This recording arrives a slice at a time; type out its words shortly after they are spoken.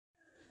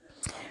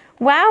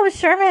Wow,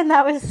 Sherman,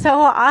 that was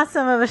so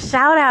awesome of a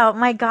shout out.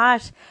 My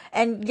gosh.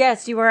 And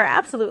yes, you are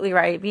absolutely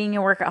right. Being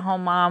a work at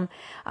home mom,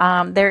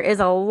 there is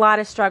a lot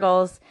of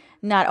struggles,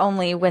 not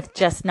only with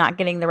just not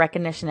getting the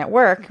recognition at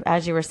work,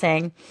 as you were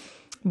saying,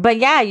 but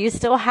yeah, you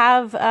still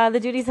have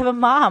the duties of a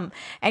mom,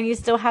 and you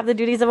still have the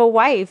duties of a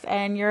wife,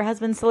 and your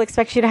husband still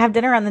expects you to have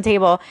dinner on the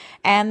table,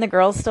 and the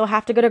girls still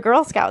have to go to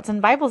Girl Scouts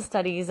and Bible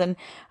studies and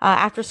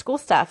after school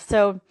stuff.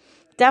 So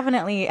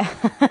definitely,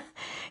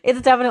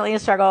 it's definitely a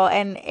struggle.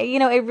 And,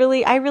 I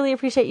really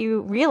appreciate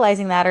you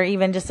realizing that, or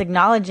even just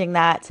acknowledging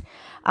that.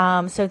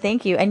 So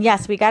thank you. And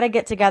yes, we got to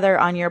get together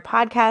on your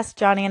podcast,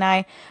 Johnny and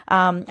I.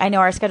 I know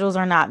our schedules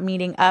are not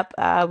meeting up.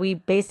 We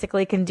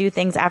basically can do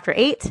things after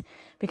 8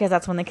 because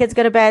that's when the kids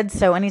go to bed.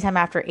 So anytime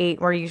after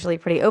 8, we're usually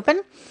pretty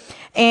open.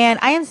 And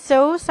I am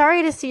so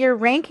sorry to see your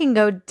ranking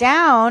go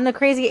down, the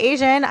Crazy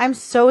Asian. I'm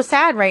so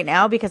sad right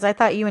now because I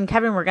thought you and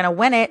Kevin were going to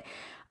win it.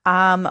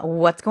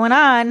 What's going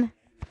on?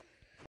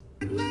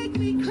 Make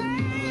me crazy.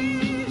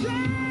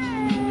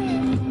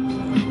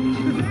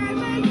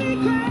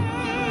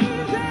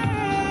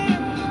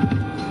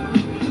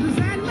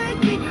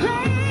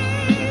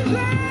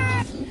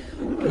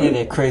 Hey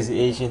there, Crazy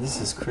Asian. This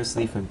is Chris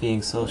Lee from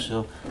Being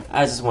Social.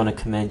 I just want to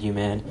commend you,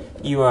 man.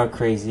 You are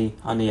crazy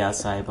on the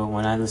outside, but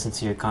when I listen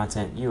to your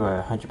content, you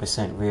are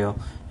 100% real,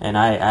 and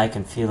I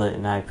can feel it,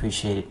 and I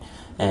appreciate it,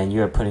 and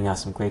you are putting out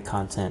some great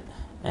content,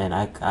 and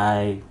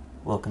I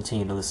will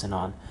continue to listen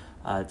on.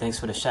 Thanks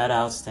for the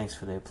shout-outs, thanks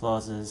for the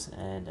applauses,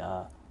 and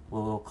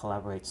we'll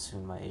collaborate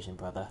soon, my Asian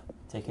brother.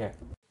 Take care.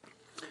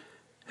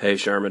 Hey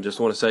Sherman,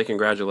 just want to say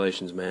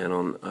congratulations, man,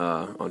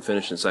 on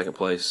finishing second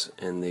place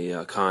in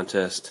the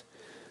contest.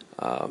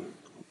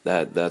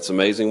 That's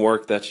amazing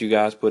work that you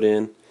guys put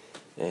in,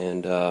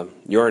 and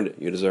you earned it.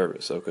 You deserve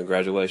it. So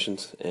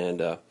congratulations,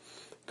 and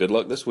good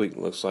luck this week.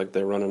 Looks like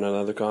they're running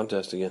another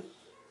contest again.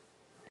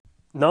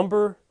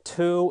 Number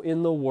 2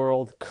 in the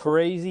world,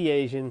 Crazy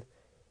Asian.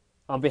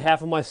 On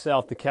behalf of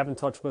myself, the Kevin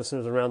Touch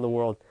listeners around the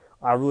world,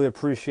 I really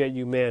appreciate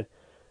you, man.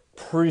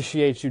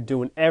 Appreciate you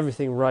doing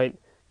everything right.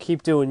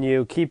 Keep doing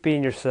you. Keep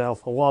being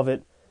yourself. I love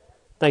it.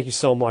 Thank you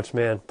so much,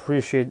 man.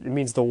 Appreciate it. It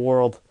means the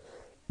world.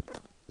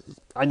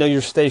 I know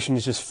your station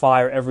is just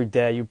fire every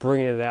day. You're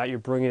bringing it out. You're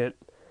bringing it.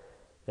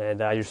 And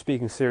your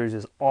speaking series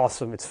is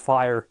awesome. It's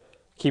fire.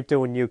 Keep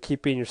doing you.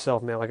 Keep being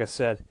yourself, man, like I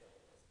said.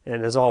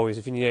 And as always,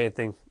 if you need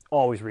anything,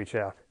 always reach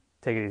out.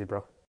 Take it easy,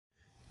 bro.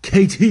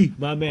 KT,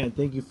 my man,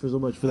 thank you so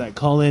much for that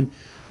call-in.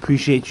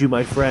 Appreciate you,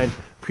 my friend.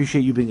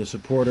 Appreciate you being a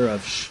supporter of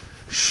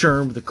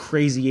Sherm, the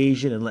Crazy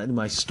Asian, and letting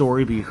my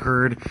story be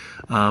heard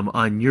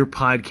on your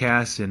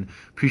podcast. And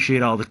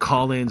appreciate all the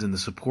call-ins and the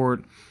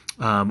support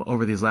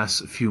over these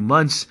last few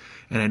months.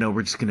 And I know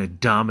we're just going to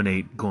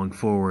dominate going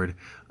forward.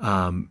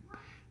 And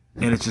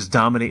it's just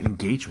dominate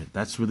engagement.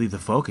 That's really the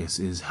focus,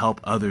 is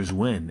help others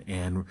win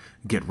and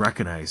get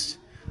recognized.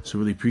 So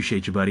really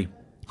appreciate you, buddy.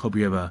 Hope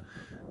you have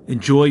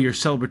enjoy your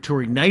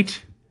celebratory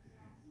night.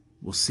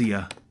 We'll see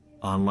ya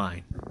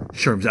online.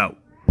 Sherm's out.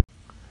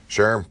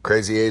 Sherm,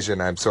 Crazy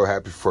Asian, I'm so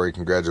happy for you.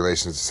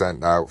 Congratulations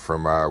sent out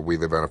from We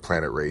Live on a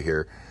Planet right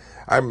here.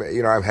 I'm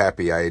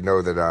happy. I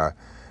know that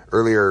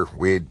earlier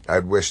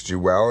I'd wished you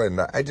well, and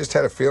I just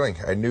had a feeling.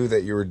 I knew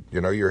that you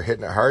were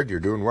hitting it hard. You're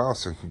doing well,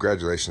 so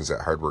congratulations.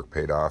 That hard work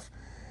paid off,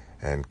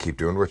 and keep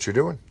doing what you're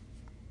doing.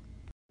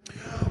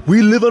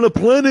 We live on a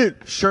planet.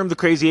 Sherm, the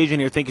Crazy Asian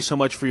here. Thank you so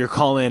much for your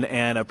call-in,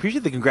 and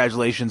appreciate the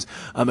congratulations.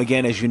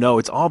 Again, as you know,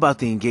 it's all about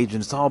the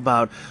engagement. It's all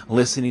about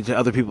listening to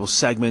other people's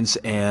segments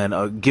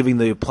and giving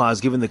the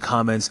applause, giving the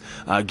comments,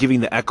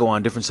 giving the echo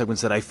on different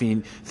segments that I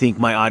think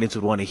my audience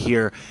would want to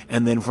hear.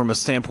 And then from a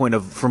standpoint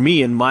of, for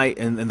me and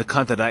the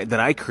content that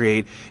I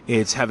create,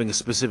 it's having a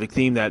specific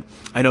theme that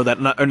I know that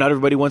not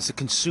everybody wants to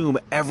consume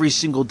every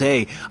single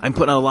day. I'm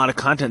putting out a lot of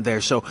content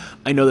there, so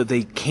I know that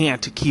they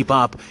can't keep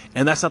up,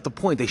 and that's not the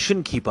point. They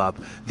shouldn't keep up.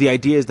 The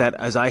idea is that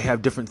as I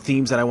have different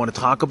themes that I want to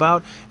talk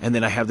about, and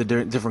then I have the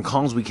different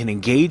columns we can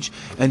engage,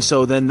 and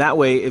so then that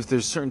way, if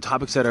there's certain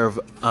topics that are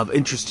of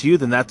interest to you,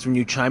 then that's when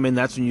you chime in,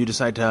 that's when you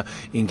decide to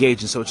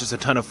engage, and so it's just a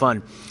ton of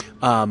fun.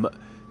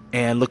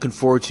 And looking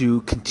forward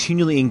to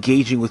continually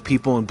engaging with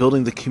people and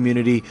building the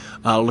community.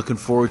 Looking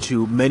forward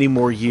to many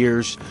more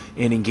years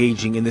in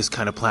engaging in this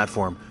kind of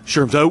platform.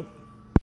 Sherm's out.